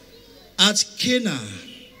 At Cana,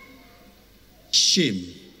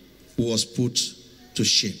 shame was put to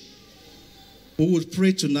shame. We would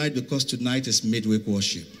pray tonight because tonight is midweek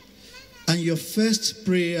worship. And your first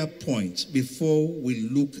prayer point before we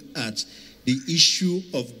look at the issue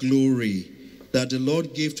of glory that the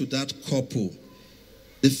Lord gave to that couple,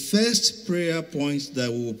 the first prayer point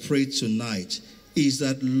that we will pray tonight is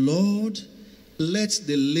that, Lord, let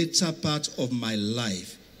the later part of my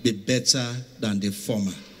life be better than the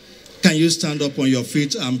former. Can you stand up on your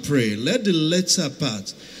feet and pray? Let the later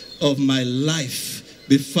part of my life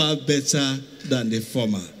be far better than the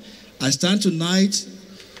former. I stand tonight.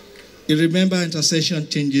 You remember, intercession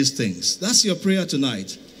changes things. That's your prayer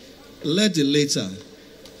tonight. Let the later.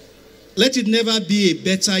 Let it never be a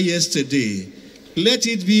better yesterday. Let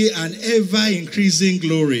it be an ever-increasing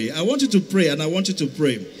glory. I want you to pray, and I want you to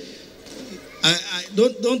pray.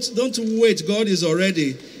 Don't wait. God is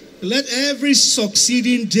already. Let every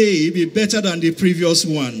succeeding day be better than the previous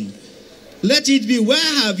one. Let it be,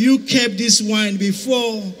 where have you kept this wine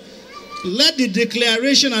before? Let the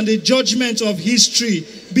declaration and the judgment of history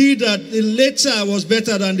be that the later was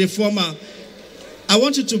better than the former. I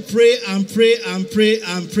want you to pray and pray and pray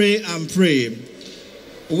and pray and pray.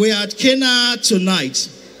 We're at Cana tonight.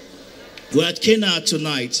 We're at Cana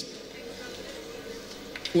tonight.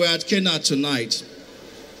 We're at Cana tonight.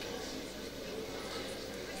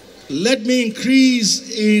 Let me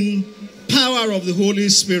increase in power of the Holy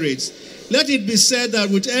Spirit. Let it be said that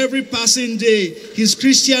with every passing day, his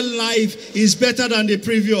Christian life is better than the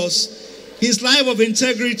previous. His life of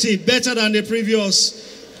integrity better than the previous.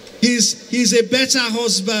 He's a better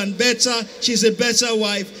husband, she's a better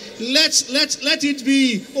wife. Let it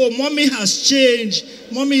be, oh, mommy has changed.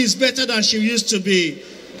 Mommy is better than she used to be.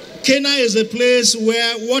 Cana is a place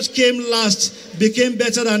where what came last became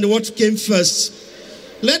better than what came first.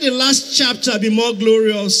 Let the last chapter be more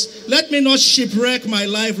glorious. Let me not shipwreck my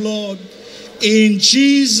life, Lord. In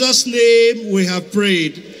Jesus' name we have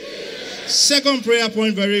prayed. Second prayer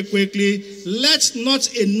point very quickly. Let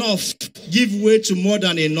not enough give way to more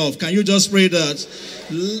than enough. Can you just pray that?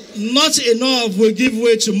 Not enough will give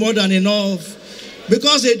way to more than enough.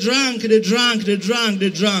 Because they drank.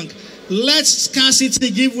 Let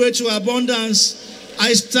scarcity give way to abundance.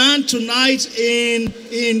 I stand tonight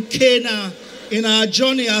in Cana, in our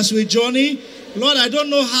journey as we journey. Lord, I don't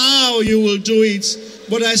know how you will do it,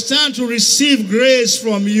 but I stand to receive grace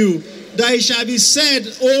from you, that it shall be said,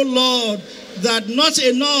 oh Lord, that not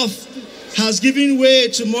enough has given way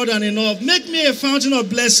to more than enough. Make me a fountain of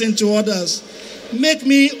blessing to others. Make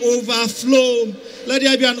me overflow. Let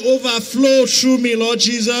there be an overflow through me, Lord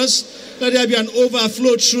Jesus. Let there be an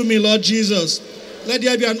overflow through me, Lord Jesus. Let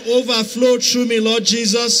there be an overflow through me, Lord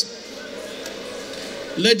Jesus.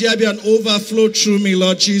 Let there be an overflow through me,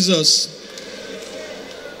 Lord Jesus.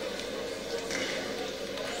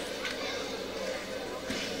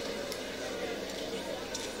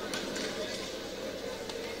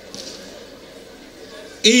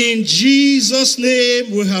 In Jesus'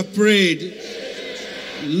 name we have prayed.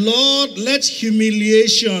 Lord, let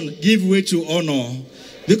humiliation give way to honor.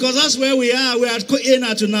 Because that's where we are. We are at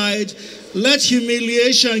Cana tonight. Let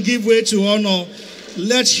humiliation give way to honor.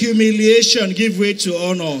 Let humiliation give way to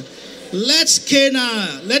honor.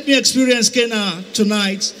 Let me experience Cana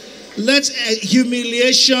tonight. Let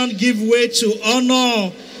humiliation give way to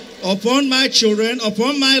honor upon my children,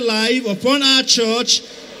 upon my life, upon our church.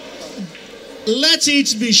 Let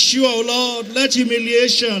it be sure, Lord. Let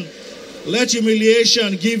humiliation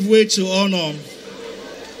give way to honor.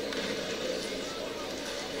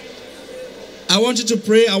 I want you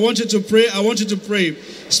to pray.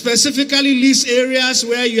 Specifically list areas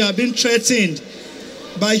where you have been threatened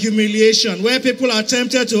by humiliation, where people are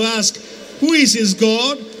tempted to ask, who is his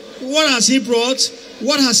God? What has he brought?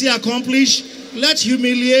 What has he accomplished? Let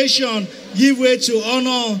humiliation give way to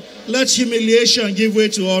honor. Let humiliation give way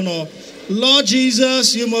to honor. Lord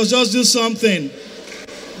Jesus, you must just do something.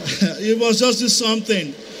 You must just do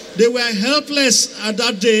something. They were helpless at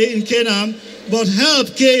that day in Cana, but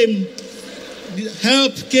help came.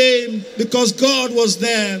 Help came because God was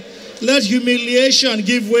there. Let humiliation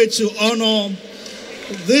give way to honor.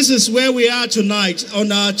 This is where we are tonight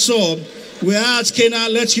on our tour. We are at Cana.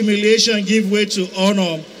 Let humiliation give way to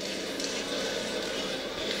honor.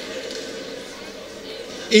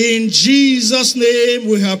 In Jesus' name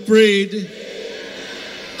we have prayed.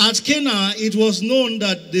 At Cana, it was known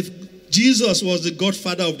that Jesus was the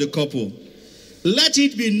godfather of the couple. Let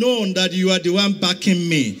it be known that you are the one backing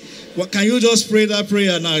me. Can you just pray that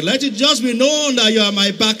prayer now? Let it just be known that you are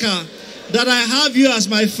my backer, that I have you as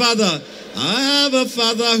my father. I have a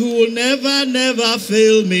father who will never, never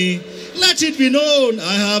fail me. Let it be known,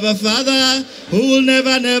 I have a father who will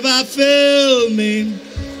never, never fail me.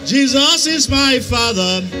 Jesus is my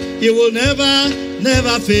father. He will never,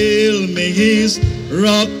 never fail me. He's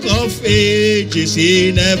rock of ages.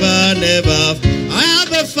 He never, never. I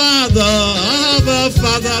have a father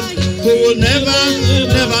who will never,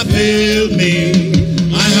 never fail me.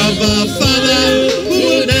 I have a father who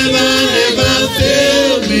will never, never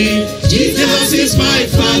fail me. Jesus is my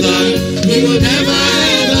father. He will never,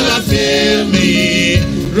 never fail me.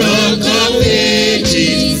 Rock of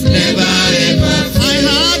ages, never, ever. I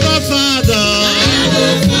have a father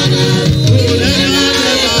who will never,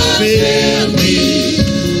 never fail me.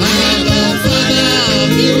 I have a father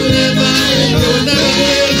who will never, never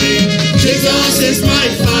fail me. Jesus is my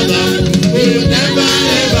father who will never,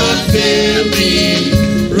 never fail me.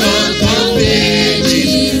 Rock of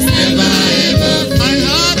ages, never, ever. I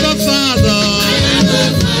have a father. I have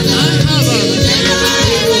a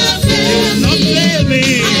he will not fail me.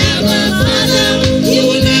 I have a father who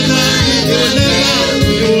will never, he will never.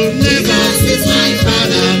 Jesus is my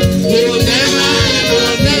father who will never,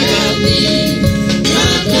 never be.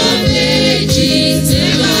 Rock of ages,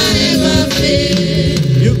 never, ever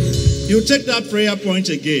fail. You take that prayer point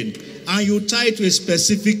again and you tie it to a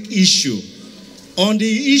specific issue. On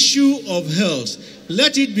the issue of health,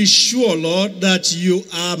 let it be sure, Lord, that you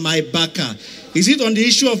are my backer. Is it on the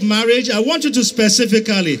issue of marriage? I want you to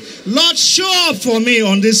specifically, Lord, show up for me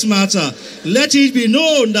on this matter. Let it be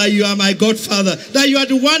known that you are my godfather, that you are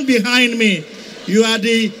the one behind me. You are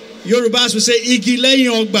the, Yorubas will say, Igileyin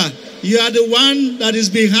Ogba. You are the one that is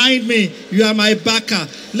behind me. You are my backer.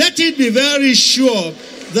 Let it be very sure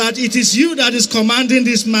that it is you that is commanding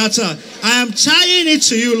this matter. I am tying it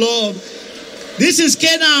to you, Lord. This is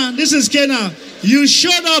Cana. This is Cana. You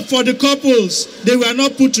showed up for the couples. They were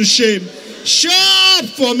not put to shame. Show up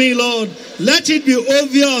for me, Lord. Let it be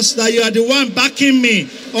obvious that you are the one backing me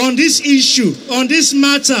on this issue, on this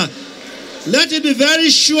matter. Let it be very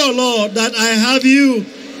sure, Lord, that I have you,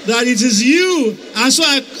 that it is you. And so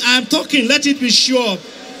I am talking. Let it be sure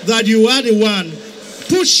that you are the one.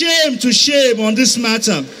 Put shame to shame on this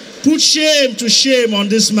matter. Put shame to shame on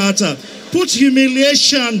this matter. Put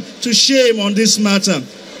humiliation to shame on this matter.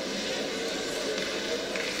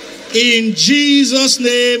 In Jesus'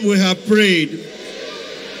 name we have prayed.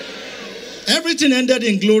 Everything ended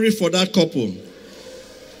in glory for that couple.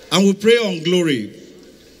 And we pray on glory.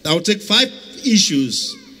 I will take 5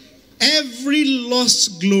 issues. Every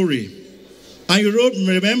lost glory. And you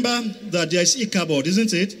remember that there is Ichabod,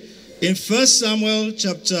 isn't it? In 1 Samuel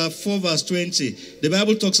chapter 4 verse 20, the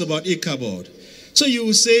Bible talks about Ichabod. So you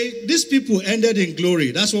will say, these people ended in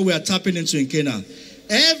glory. That's what we are tapping into in Cana.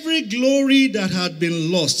 Every glory that had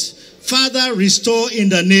been lost, Father, restore in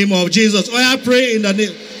the name of Jesus. Oh, I pray in the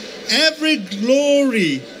name. Every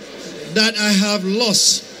glory that I have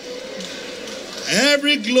lost,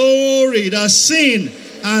 every glory that sin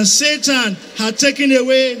and Satan had taken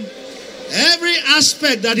away, every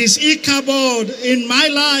aspect that is Ichabod in my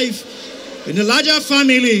life, in the larger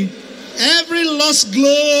family, every lost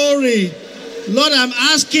glory, Lord, I'm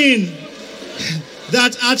asking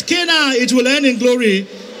that at Cana it will end in glory.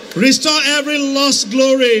 Restore every lost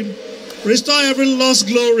glory. Restore every lost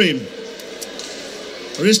glory.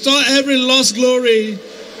 Restore every lost glory.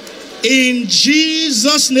 In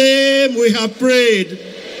Jesus' name we have prayed.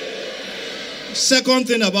 Second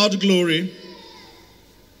thing about glory.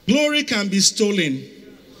 Glory can be stolen.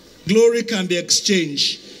 Glory can be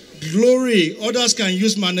exchanged. Glory, others can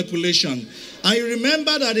use manipulation. And you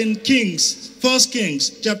remember that in Kings, 1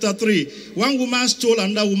 Kings chapter 3, one woman stole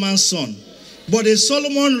another woman's son. But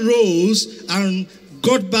Solomon rose and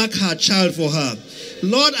got back her child for her.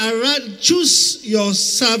 Lord, choose your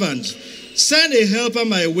servant. Send a helper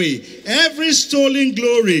my way. Every stolen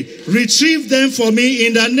glory, retrieve them for me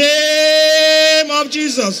in the name of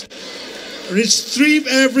Jesus. Retrieve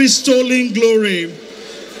every stolen glory.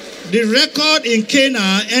 The record in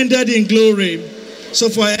Cana ended in glory. So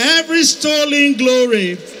for every stolen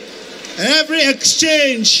glory, Every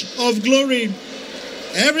exchange of glory,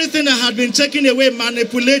 everything that had been taken away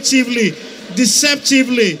manipulatively,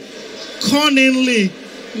 deceptively, cunningly,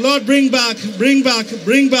 Lord, bring back, bring back,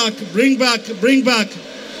 bring back, bring back, bring back.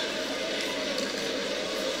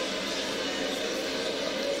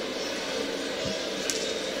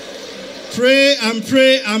 Pray and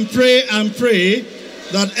pray and pray and pray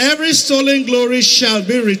that every stolen glory shall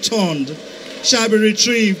be returned, shall be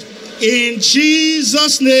retrieved. In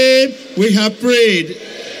Jesus' name we have prayed.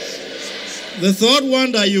 The third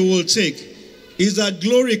one that you will take is that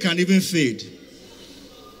glory can even fade.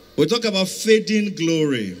 We talk about fading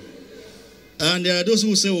glory. And there are those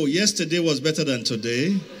who say, oh, yesterday was better than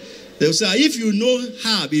today. They will say, if you know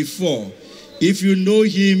her before, if you know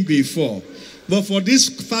him before. But for this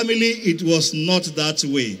family, it was not that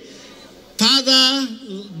way. Father,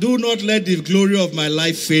 do not let the glory of my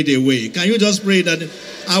life fade away. Can you just pray that?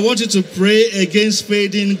 I want you to pray against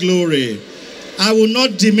fading glory. I will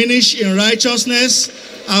not diminish in righteousness.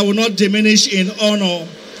 I will not diminish in honor.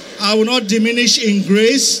 I will not diminish in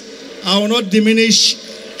grace. I will not diminish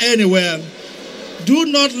anywhere. Do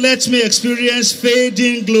not let me experience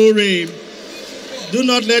fading glory. Do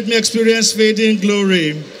not let me experience fading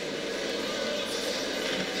glory.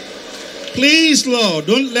 Please, Lord,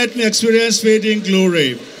 don't let me experience fading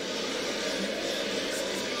glory.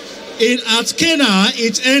 At Cana,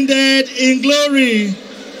 it ended in glory.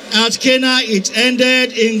 At Cana, it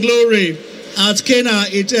ended in glory. At Cana,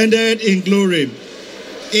 it ended in glory.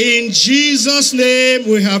 In Jesus' name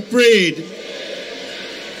we have prayed.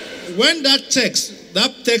 When that text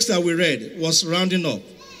that we read was rounding up,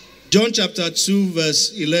 John chapter 2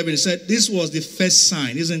 verse 11, it said this was the first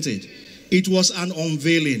sign, isn't it? It was an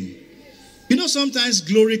unveiling. You know, sometimes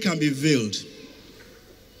glory can be veiled.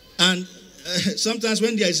 And sometimes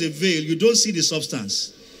when there is a veil, you don't see the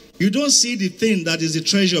substance. You don't see the thing that is the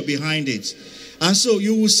treasure behind it. And so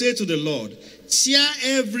you will say to the Lord, tear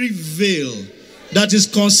every veil that is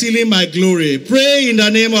concealing my glory. Pray in the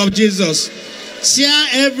name of Jesus. Tear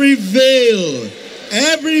every veil,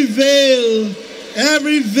 every veil,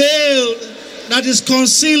 every veil that is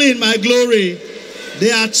concealing my glory.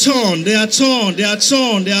 They are torn, they are torn, they are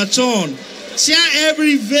torn, they are torn. Tear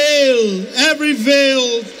every veil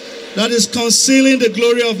that is concealing the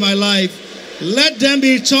glory of my life. Let them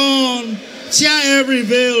be torn. Tear every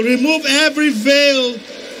veil. Remove every veil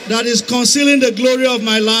that is concealing the glory of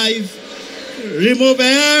my life. Remove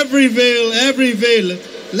every veil, every veil.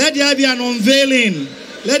 Let there be an unveiling.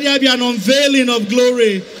 Let there be an unveiling of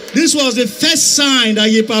glory. This was the first sign that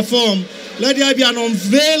he performed. Let there be an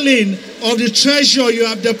unveiling of the treasure you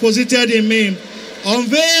have deposited in me.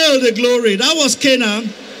 Unveil the glory. That was Cana.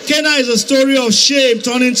 Cana is a story of shame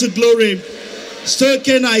turning to glory.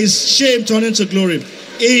 Cana is shame turning to glory.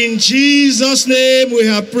 In Jesus' name we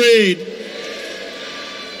have prayed.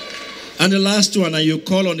 And the last one, and you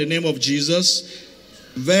call on the name of Jesus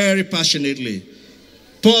very passionately.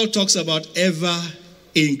 Paul talks about ever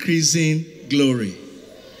increasing glory.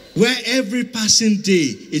 Where every passing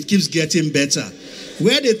day it keeps getting better.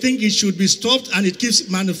 Where they think it should be stopped and it keeps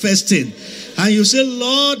manifesting. And you say,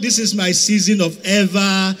 Lord, this is my season of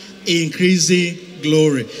ever increasing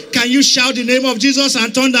glory. Can you shout the name of Jesus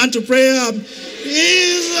and turn down to prayer?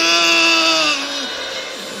 Jesus!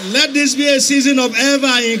 Let this be a season of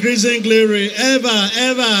ever increasing glory. Ever,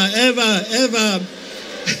 ever, ever, ever.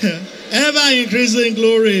 Ever increasing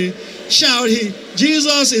glory. Shout,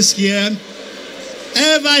 Jesus is here.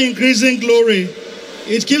 Ever increasing glory.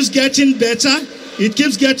 It keeps getting better. It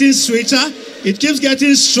keeps getting sweeter. It keeps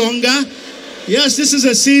getting stronger. Yes, this is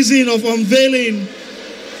a season of unveiling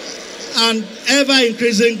and ever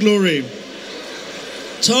increasing glory.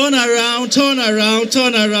 Turn around, turn around,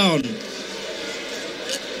 turn around.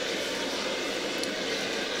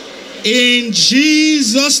 In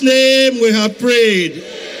Jesus' name we have prayed.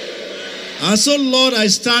 And so, Lord, I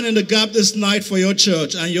stand in the gap this night for your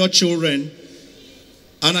church and your children.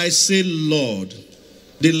 And I say, Lord,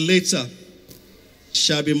 the later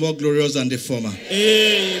shall be more glorious than the former.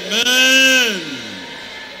 Amen.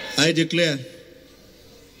 I declare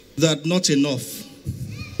that not enough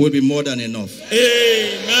will be more than enough.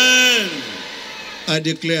 Amen. I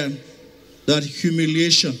declare that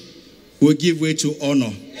humiliation will give way to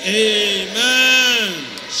honor. Amen.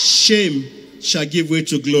 Shame shall give way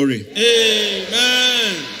to glory.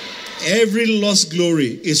 Amen. Every lost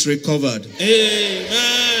glory is recovered.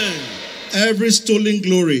 Amen. Every stolen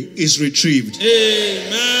glory is retrieved.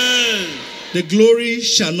 Amen. The glory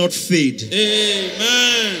shall not fade.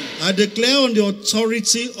 Amen. I declare on the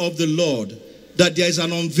authority of the Lord that there is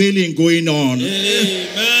an unveiling going on.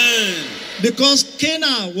 Amen. Because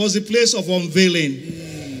Cana was a place of unveiling.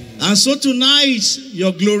 And so tonight,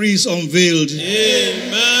 your glory is unveiled.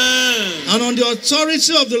 Amen. And on the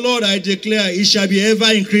authority of the Lord, I declare it shall be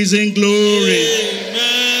ever increasing glory.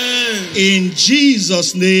 Amen. In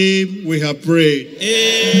Jesus' name we have prayed.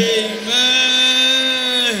 Amen.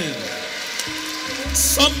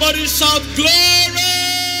 Somebody shout glory.